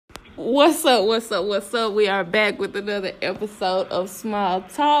What's up? We are back with another episode of Small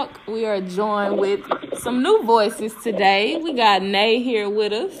Talk. We are joined with some new voices today. We got Nay here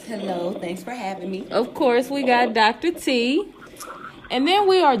with us. Hello, thanks for having me. Of course, we got Dr. T. And then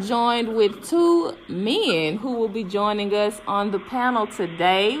we are joined with two men who will be joining us on the panel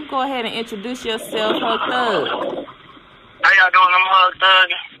today. Go ahead and introduce yourself, Hug Thug. How y'all doing? I'm Hug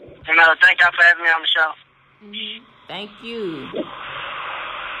Thug. And thank y'all for having me on the show. Mm-hmm. Thank you.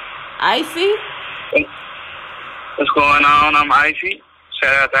 Icy? What's going on? I'm Icy.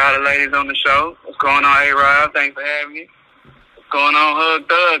 Shout out to all the ladies on the show. What's going on, A-Rob? Thanks for having me. What's going on, Hug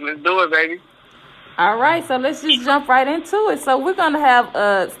Thug? Let's do it, baby. All right, so let's just jump right into it. So we're going to have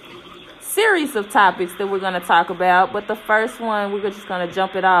a series of topics that we're going to talk about. But the first one, we're just going to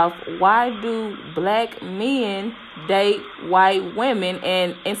jump it off. Why do black men date white women?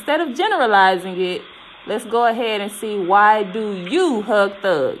 And instead of generalizing it, let's go ahead and see, why do you, Hug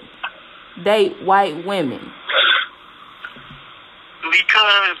Thug, date white women?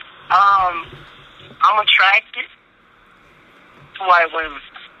 Because I'm attracted to white women.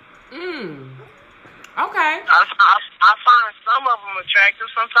 Okay. I find some of them attractive.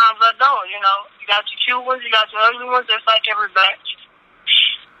 Sometimes I don't, you know. You got your cute ones, you got your ugly ones, just like every batch.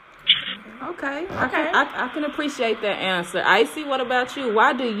 Okay. I can appreciate that answer. Icy, what about you?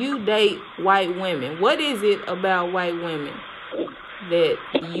 Why do you date white women? What is it about white women that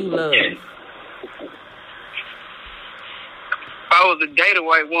you love? If I was to date a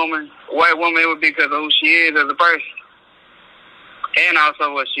white woman, it would be because of who she is as a person. And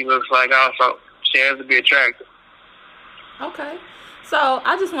also what she looks like also. She has to be attractive. Okay. So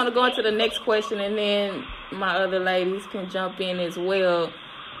I just want to go into the next question, and then my other ladies can jump in as well.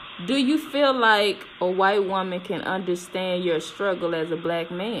 Do you feel like a white woman can understand your struggle as a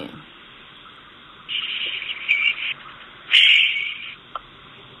black man?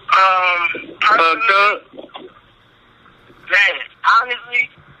 Personally, man, honestly,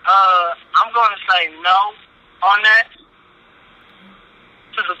 I'm going to say no on that.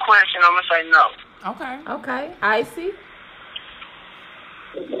 To the question, I'm going to say no. Okay. Icy?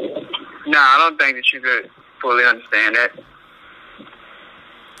 No, I don't think that you could fully understand that.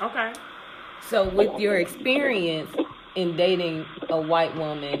 Okay. So with your experience in dating a white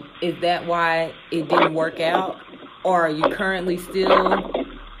woman, is that why it didn't work out? Or are you currently still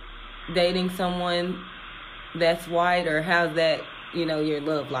dating someone that's white? Or how's that, your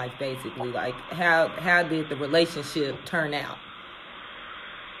love life basically? Like, how did the relationship turn out?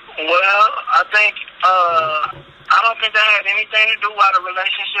 Well, I think, I don't think that had anything to do why the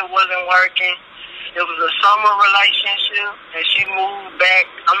relationship wasn't working. It was a summer relationship, and she moved back.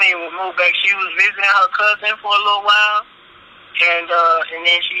 She was visiting her cousin for a little while, and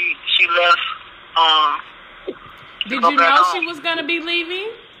then she left. Did you know she was going to be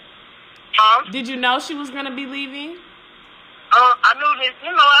leaving? Huh? Did you know she was going to be leaving? I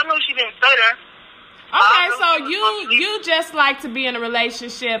knew she didn't stay there. Okay, so you just like to be in a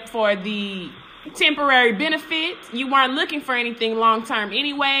relationship for the temporary benefit? You weren't looking for anything long-term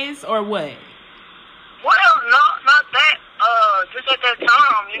anyways, or what? Well, no, not that. Just at that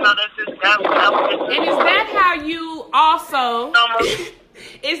time, that was And is that how you also...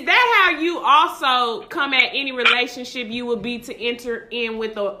 Is that how you also come at any relationship you would be to enter in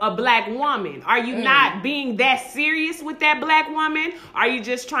with a black woman? Are you not being that serious with that black woman? Are you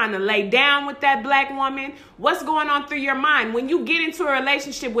just trying to lay down with that black woman? What's going on through your mind? When you get into a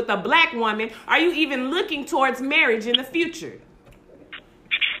relationship with a black woman, are you even looking towards marriage in the future?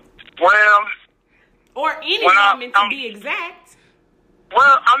 Well... Or any woman to be exact.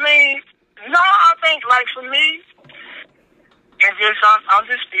 Well, no, I think, like, for me... And I'm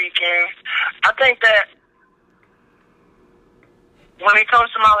just speaking. I think that when it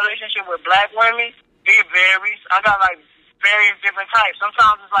comes to my relationship with black women, it varies. I got like various different types.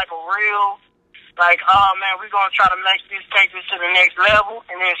 Sometimes it's like a real, like, oh man, we're gonna try to take this to the next level.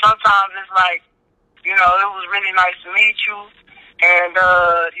 And then sometimes it's like, it was really nice to meet you, and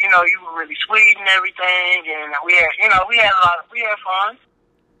you were really sweet and everything, and we had fun.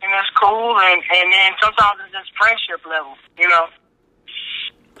 And that's cool, and then sometimes it's just friendship level,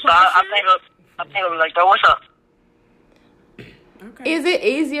 So I think of like that. What's up? Okay. Is it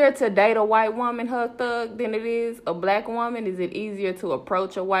easier to date a white woman, Hug Thug, than it is a black woman? Is it easier to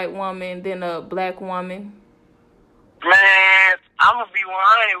approach a white woman than a black woman? Man, I'm gonna be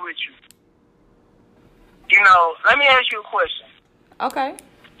 100 with you. Let me ask you a question. Okay.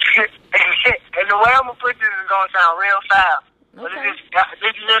 And the way I'm gonna put this is gonna sound real foul. But Okay.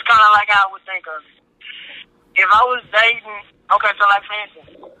 this is just kind of like how I would think of it. If I was dating, okay, so like for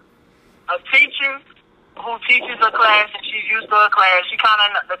instance, a teacher who teaches a class and she's used to a class,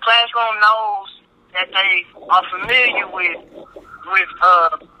 the classroom knows that they are familiar with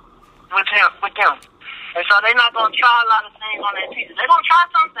them. And so they're not gonna try a lot of things on their teacher. They're gonna try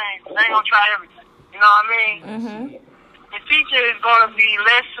some things, but they ain't gonna try everything. You know what I mean? Mm-hmm. The teacher is gonna be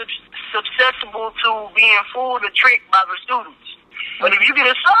less susceptible to being fooled or tricked by the students. But if you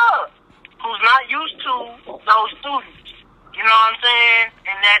get a sub who's not used to those students, you know what I'm saying,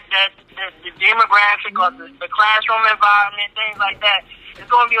 and the demographic or the classroom environment, things like that,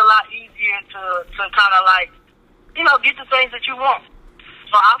 it's gonna be a lot easier to kind of like, you know, get the things that you want.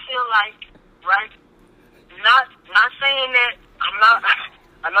 So I feel like, right, not saying that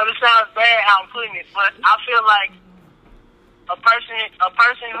I know this sounds bad how I'm putting it, but I feel like a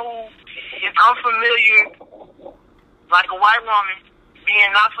person who is unfamiliar, like a white woman,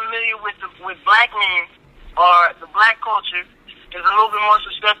 being not familiar with black men or the black culture, is a little bit more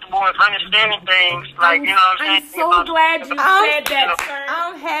susceptible in understanding things. Like, you know what I'm saying? I'm so glad you said that, sir.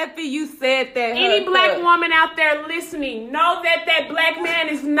 I'm happy you said that. Any black woman out there listening, know that black man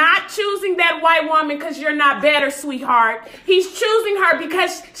is not choosing that white woman because you're not better, sweetheart. He's choosing her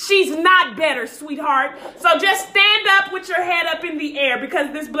because she's not better, sweetheart. So just stand up with your head up in the air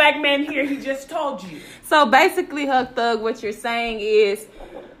because this black man here, he just told you. So basically, Hug Thug, what you're saying is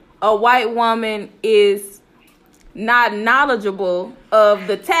a white woman is not knowledgeable of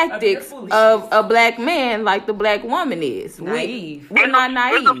the tactics of a black man like the black woman is. Naive. We're not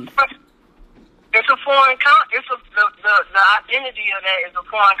naive. It's a foreign the identity of that is a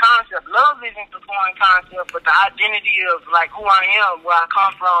foreign concept. Love isn't the foreign concept, but the identity of like who I am, where I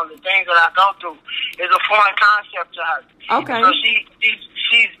come from, the things that I go through is a foreign concept to her. Okay. So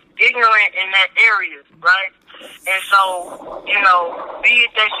she's ignorant in that area, right? And so, you know, be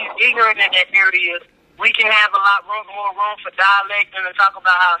it that she's ignorant in that area, we can have a lot more room for dialect and to talk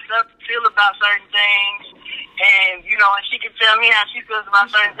about how I feel about certain things. And, you know, and she can tell me how she feels about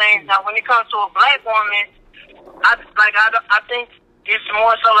certain things. Now, when it comes to a black woman, I think it's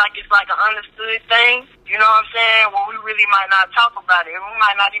more so like it's like an understood thing. You know what I'm saying? Well, we really might not talk about it. And we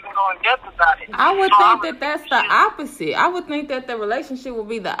might not even go in depth about it. I would think that's the opposite. I would think that the relationship would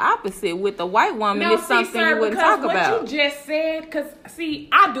be the opposite. With the white woman, it's something you wouldn't talk about. What you just said, because, see,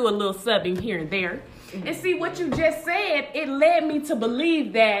 I do a little subbing here and there. And see, what you just said, it led me to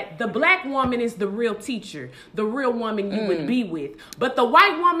believe that the black woman is the real teacher, the real woman you would be with. But the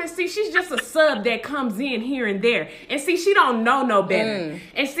white woman, see, she's just a sub that comes in here and there. And see, she don't know no better.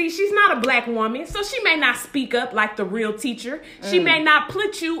 And see, she's not a black woman, so she may not speak up like the real teacher. She may not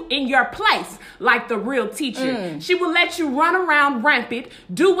put you in your place like the real teacher. She will let you run around rampant,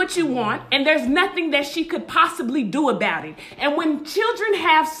 do what you want, and there's nothing that she could possibly do about it. And when children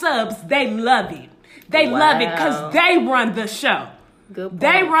have subs, they love it. They love it because they run the show.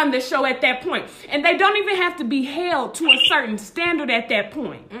 They run the show at that point. And they don't even have to be held to a certain standard at that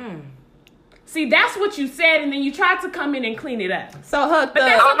point. See, that's what you said, and then you tried to come in and clean it up. So, Hug Thug,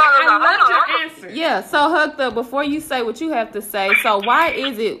 I loved your answer. Yeah, so Hug Thug, before you say what you have to say, so why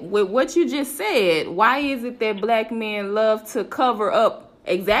is it, with what you just said, why is it that black men love to cover up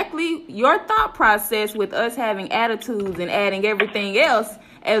exactly your thought process with us having attitudes and adding everything else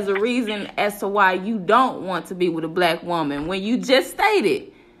as a reason as to why you don't want to be with a black woman, when you just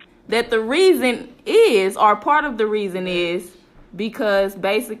stated that the reason is, or part of the reason is, because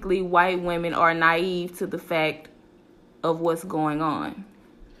basically white women are naive to the fact of what's going on?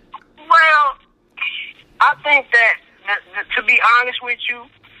 Well, I think that to be honest with you,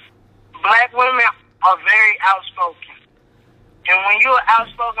 black women are very outspoken. And when you're an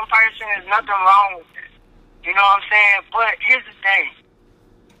outspoken person, there's nothing wrong with it. You know what I'm saying? But here's the thing.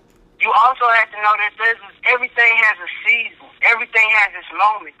 You also have to know that everything has a season. Everything has its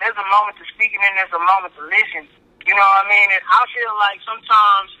moment. There's a moment to speak and then there's a moment to listen. You know what I mean? And I feel like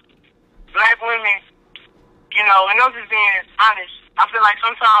sometimes black women, you know, and I'm just being honest, I feel like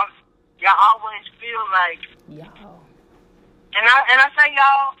sometimes y'all always feel like Y'all. And I say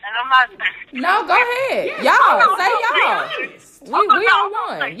y'all, and I'm not. No, go ahead. Y'all. Say y'all. We are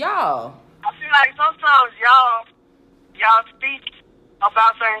one. Y'all. I feel like sometimes y'all speak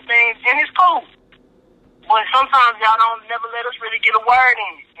about certain things, and it's cool. But sometimes y'all don't never let us really get a word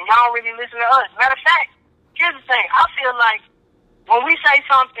in it, and y'all don't really listen to us. Matter of fact, here's the thing. I feel like when we say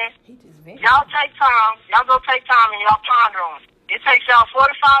something, y'all take time, y'all go take time and y'all ponder on it. It takes y'all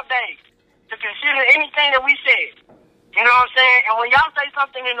 45 days to consider anything that we said. You know what I'm saying? And when y'all say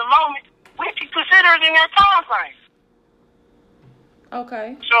something in the moment, we can consider it in that time frame. Okay.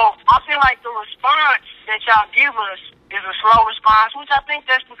 So I feel like the response that y'all give us is a slow response, which I think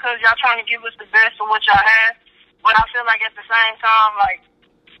that's because y'all trying to give us the best of what y'all have. But I feel like at the same time, like,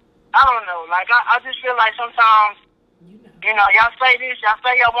 I don't know. Like, I just feel like sometimes, you know, y'all say this, y'all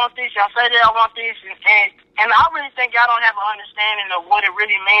say y'all want this, y'all say that y'all want this, and I really think y'all don't have an understanding of what it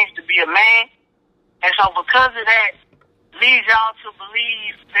really means to be a man. And so because of that, leads y'all to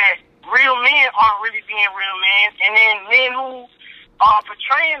believe that real men aren't really being real men, and then men who are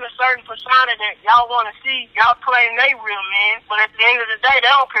portraying a certain persona that y'all want to see, y'all claim they real men, but at the end of the day, they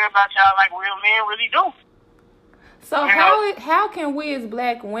don't care about y'all like real men really do. So how can we as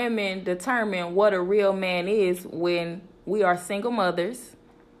black women determine what a real man is when we are single mothers?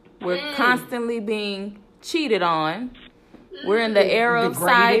 We're constantly being cheated on. We're in the era of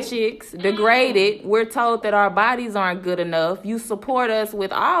side chicks, degraded. We're told that our bodies aren't good enough. You support us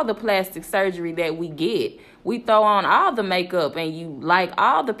with all the plastic surgery that we get. We throw on all the makeup and you like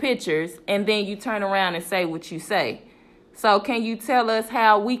all the pictures, and then you turn around and say what you say. So can you tell us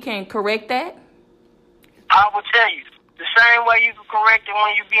how we can correct that? I will tell you. The same way you can correct it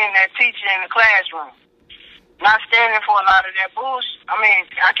when you being that teacher in the classroom. Not standing for a lot of that bullshit. I mean,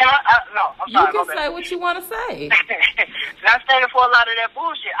 I'm sorry. You can say what you want to say. Not standing for a lot of that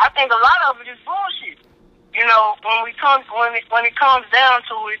bullshit. I think a lot of it is bullshit. You know, when it comes down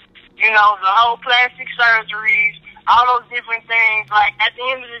to it, you know, the whole plastic surgeries, all those different things. Like, at the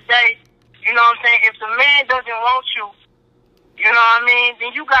end of the day, you know what I'm saying? If the man doesn't want you, you know what I mean,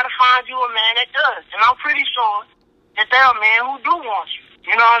 then you got to find you a man that does. And I'm pretty sure that there are men who do want you.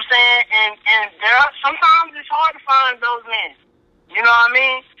 You know what I'm saying? And there are, sometimes it's hard to find those men. You know what I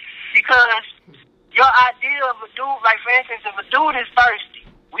mean? Because your idea of a dude, like for instance, if a dude is thirsty,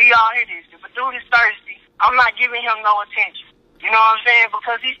 we all hear this. If a dude is thirsty, I'm not giving him no attention. You know what I'm saying?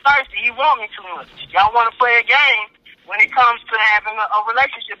 Because he's thirsty. He want me too much. Y'all want to play a game when it comes to having a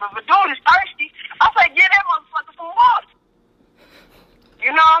relationship. If a dude is thirsty, I say, get that motherfucker some water.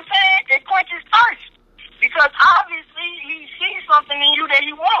 You know what I'm saying? It quenches thirst. Because obviously he sees something in you that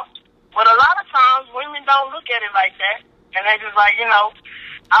he wants. But a lot of times women don't look at it like that. And they just like, you know,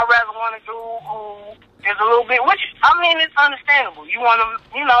 I'd rather want a dude who is a little bit, which, I mean, it's understandable. You want a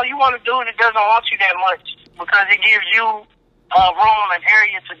dude that doesn't want you that much because it gives you room and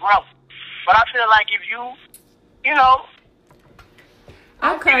area to grow. But I feel like if you know,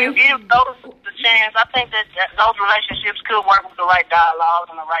 okay, if you give those the chance, I think that those relationships could work with the right dialogue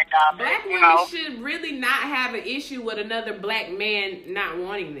and the right dialogue. Black women should really not have an issue with another black man not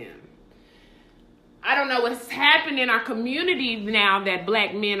wanting them. I don't know what's happened in our community now that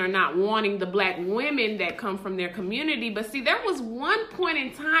black men are not wanting the black women that come from their community. But see, there was one point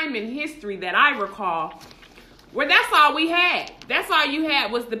in time in history that I recall where that's all we had. That's all you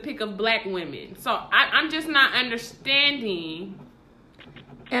had was the pick of black women. So I'm just not understanding,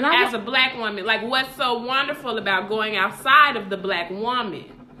 and as a black woman, like what's so wonderful about going outside of the black woman.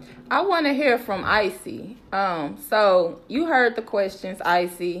 I want to hear from Icy. So you heard the questions,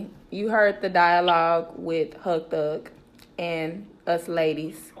 Icy. You heard the dialogue with Hug Thug and us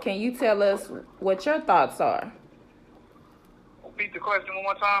ladies. Can you tell us what your thoughts are? Repeat the question one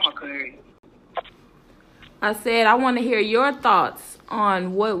more time. I couldn't hear you. I said I want to hear your thoughts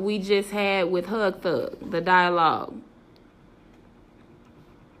on what we just had with Hug Thug, the dialogue.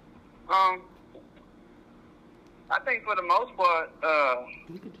 I think for the most part,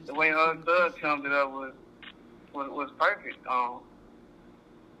 the way Hug Thug summed it up was perfect.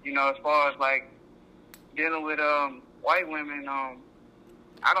 You know, as far as like dealing with white women, I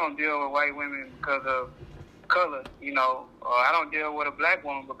don't deal with white women because of color. You know, or I don't deal with a black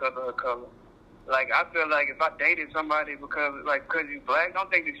woman because of her color. Like, I feel like if I dated somebody because you're black,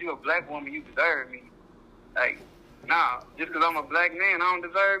 don't think that you're a black woman, you deserve me. Like, nah, just because I'm a black man, I don't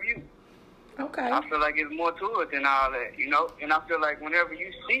deserve you. Okay. I feel like it's more to it than all that, you know? And I feel like whenever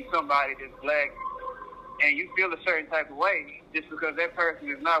you see somebody that's black and you feel a certain type of way, just because that person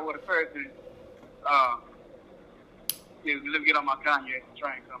is not what a person is. Let me get on my Kanye, the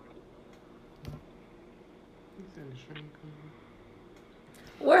train coming.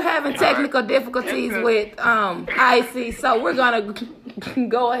 We're having technical difficulties with Icy, so we're going to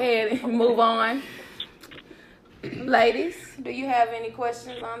go ahead and move on. Ladies, do you have any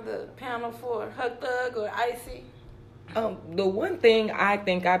questions on the panel for Hug Thug or Icy? The one thing I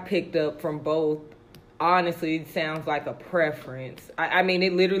think I picked up from both, honestly, it sounds like a preference. I mean,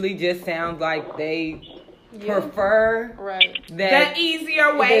 it literally just sounds like they prefer the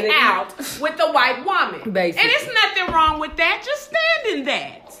easier way out with the white woman. Basically. And it's nothing wrong with that. Just stand in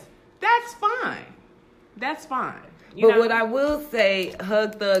that. That's fine. That's fine. You know? What I will say,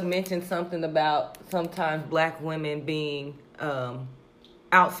 Hug Thug mentioned something about sometimes black women being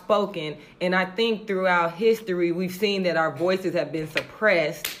outspoken. And I think throughout history, we've seen that our voices have been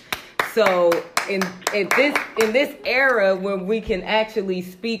suppressed. So in this era when we can actually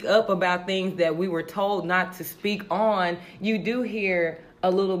speak up about things that we were told not to speak on, you do hear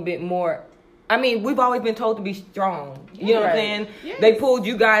a little bit more. I mean, we've always been told to be strong. You know what I'm saying? Yes. They pulled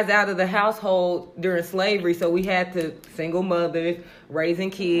you guys out of the household during slavery, so we had to single mothers, raising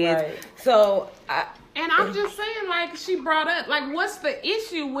kids. Right. So and I'm just saying, like she brought up, like, what's the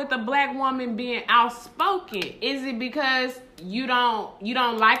issue with a black woman being outspoken? Is it because you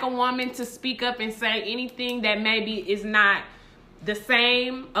don't like a woman to speak up and say anything that maybe is not the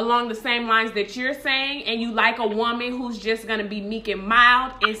same, along the same lines that you're saying, and you like a woman who's just gonna be meek and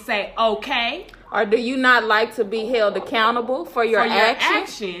mild and say okay? Or do you not like to be held accountable for your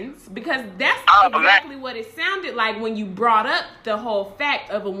actions? Because that's exactly what it sounded like when you brought up the whole fact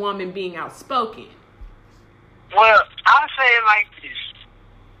of a woman being outspoken. Well, I'll say it like this.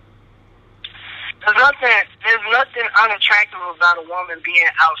 There's nothing unattractive about a woman being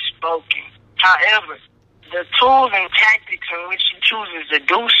outspoken. However, the tools and tactics in which she chooses to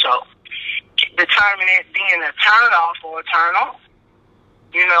do so determine it being a turn off or a turn on.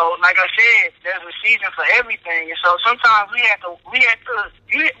 You know, like I said, there's a season for everything, and so sometimes we have to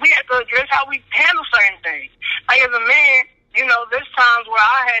address how we handle certain things. Like as a man, you know, there's times where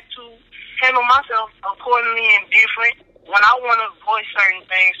I had to handle myself accordingly and different when I want to voice certain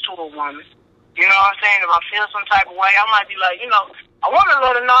things to a woman. You know what I'm saying? If I feel some type of way, I might be like, you know, I want to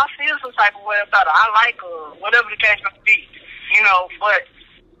let her know I feel some type of way about her. I like her, whatever the case may be. You know, but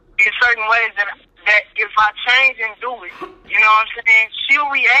in certain ways that if I change and do it, you know what I'm saying, she'll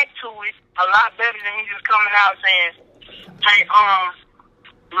react to it a lot better than me just coming out saying, hey,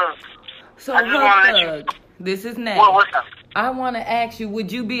 look. So look, this is Nate. What's up? I want to ask you,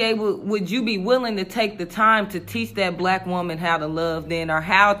 would you be willing to take the time to teach that black woman how to love then, or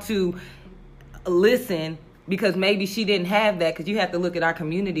how to listen? Because maybe she didn't have that, because you have to look at our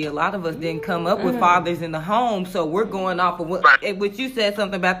community. A lot of us didn't come up with fathers in the home, so we're going off of what you said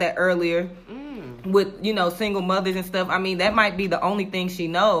something about that earlier with, you know, single mothers and stuff. I mean, that might be the only thing she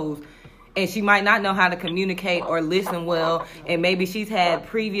knows, and she might not know how to communicate or listen well, and maybe she's had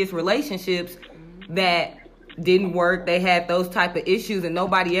previous relationships that didn't work. They had those type of issues, and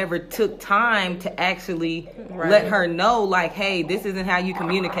nobody ever took time to actually let her know, like, hey, this isn't how you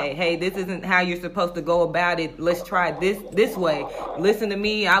communicate. Hey, this isn't how you're supposed to go about it. Let's try this way. Listen to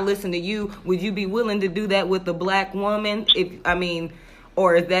me, I listen to you. Would you be willing to do that with a black woman?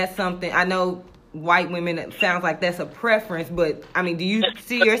 Or is that something, I know white women, it sounds like that's a preference, but I mean, do you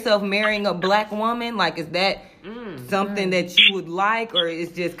see yourself marrying a black woman? Like, is that something that you would like, or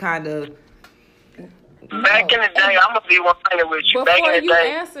it's just kind of... Back in the day, I'm going to be 100 with you. Before you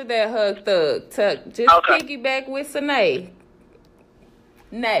answer that, Hug Thug, just piggyback with Sanae.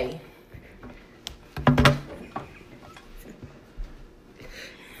 Nay.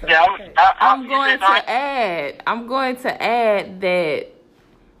 Yeah, I'm going to add that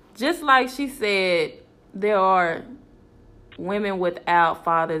just like she said, there are women without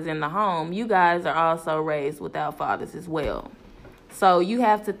fathers in the home. You guys are also raised without fathers as well. So you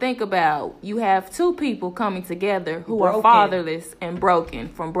have to think about, you have two people coming together who are fatherless and broken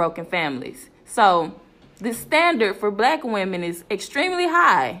from broken families. So the standard for black women is extremely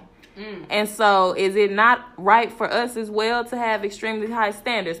high. And so is it not right for us as well to have extremely high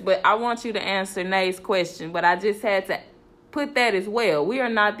standards? But I want you to answer Nay's question, but I just had to put that as well. We are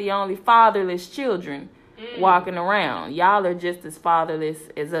not the only fatherless children walking around. Y'all are just as fatherless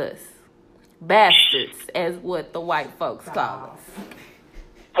as us. Bastards, as what the white folks call us.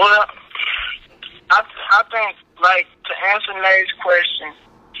 Well, I think, like, to answer Nay's question,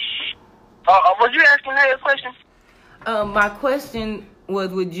 was you asking Nay a question? My question was,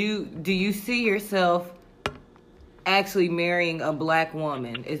 do you see yourself actually marrying a black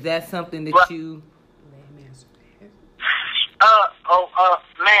woman? Is that something that you...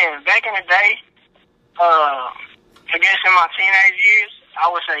 Man, back in the day, I guess in my teenage years, I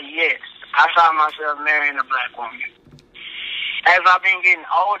would say yes. I saw myself marrying a black woman. As I've been getting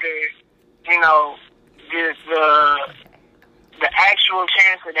older, you know, the actual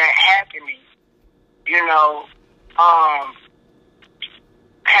chance of that happening, you know,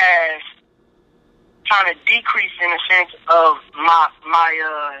 has kind of decreased in the sense of my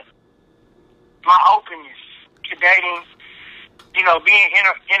openness to dating, you know, being in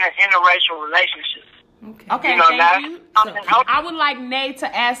an interracial relationship. Okay, you know, thank you. So, I would like Nay to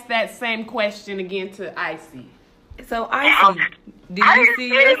ask that same question again to Icy. So, Icy, do you see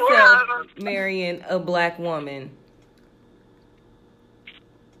yourself marrying a black woman?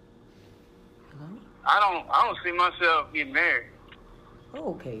 I don't see myself getting married.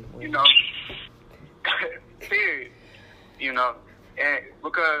 Okay. Well. You know, period. You know, and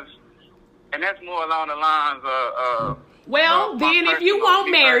because And that's more along the lines of. Well, then if you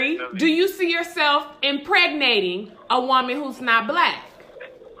won't marry, personally. do you see yourself impregnating a woman who's not black?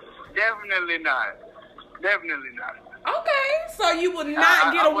 Definitely not. Definitely not. Okay, so you would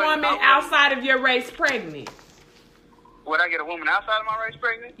not get a woman outside of your race pregnant. Would I get a woman outside of my race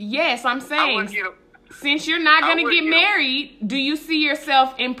pregnant? Yes, I'm I saying, wouldn't get a, since you're not going to wouldn't get get a- married, do you see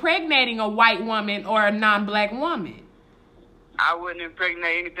yourself impregnating a white woman or a non-black woman? I wouldn't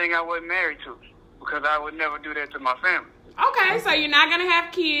impregnate anything I wasn't married to, because I would never do that to my family. Okay, so you're not going to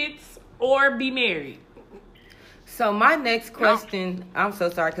have kids or be married. So my next question, I'm so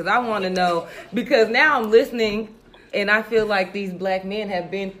sorry, because I want to know, because now I'm listening, and I feel like these black men have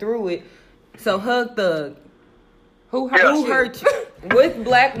been through it. So Hug Thug, Who hurt who you? hurt you? What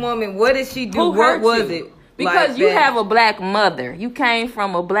black woman, what did she do? Who What hurt was you? it? Because like you that? have a black mother. You came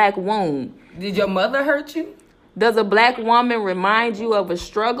from a black womb. Did your mother hurt you? Does a black woman remind you of a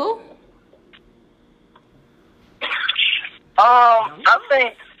struggle? I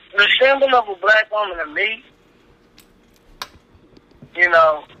think the symbol of a black woman to me, you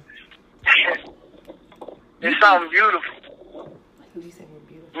know, is something beautiful.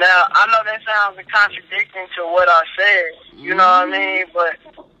 Now, I know that sounds contradicting to what I said, you know what I mean? But,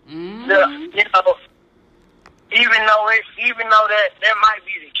 you know, even though that might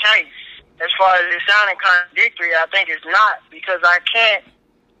be the case, as far as it sounding contradictory, I think it's not, because I can't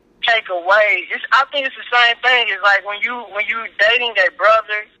take away. I think it's the same thing. It's like when you dating a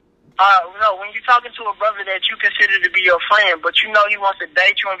brother, when you're talking to a brother that you consider to be your friend, but you know he wants to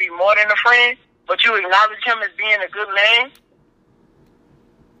date you and be more than a friend, but you acknowledge him as being a good man.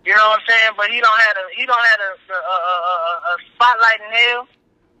 You know what I'm saying? But he don't have a spotlight in hell,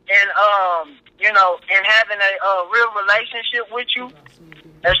 and and having a real relationship with you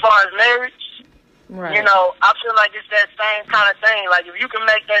as far as marriage. Right. You know, I feel like it's that same kind of thing. Like, if you can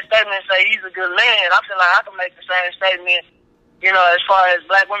make that statement and say he's a good man, I feel like I can make the same statement, you know, as far as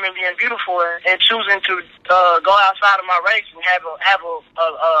black women being beautiful and choosing to go outside of my race and have a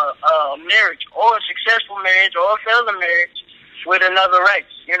marriage, or a successful marriage, or a failed marriage with another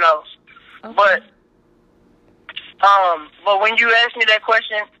race, you know. Okay. But when you ask me that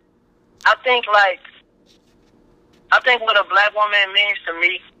question, I think what a black woman means to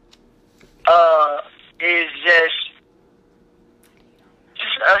me is just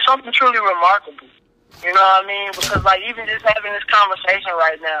something truly remarkable. You know what I mean? Because, like, even just having this conversation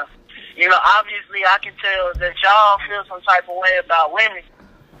right now, you know, obviously I can tell that y'all feel some type of way about women.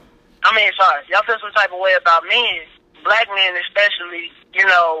 Y'all feel some type of way about men, black men especially, you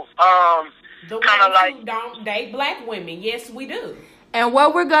know, The kind of ones like... who don't date black women. Yes, we do. And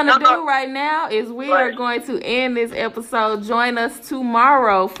what we're going to do right now is we are going to end this episode. Join us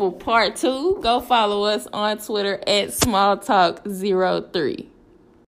tomorrow for part 2. Go follow us on Twitter at SmallTalk03.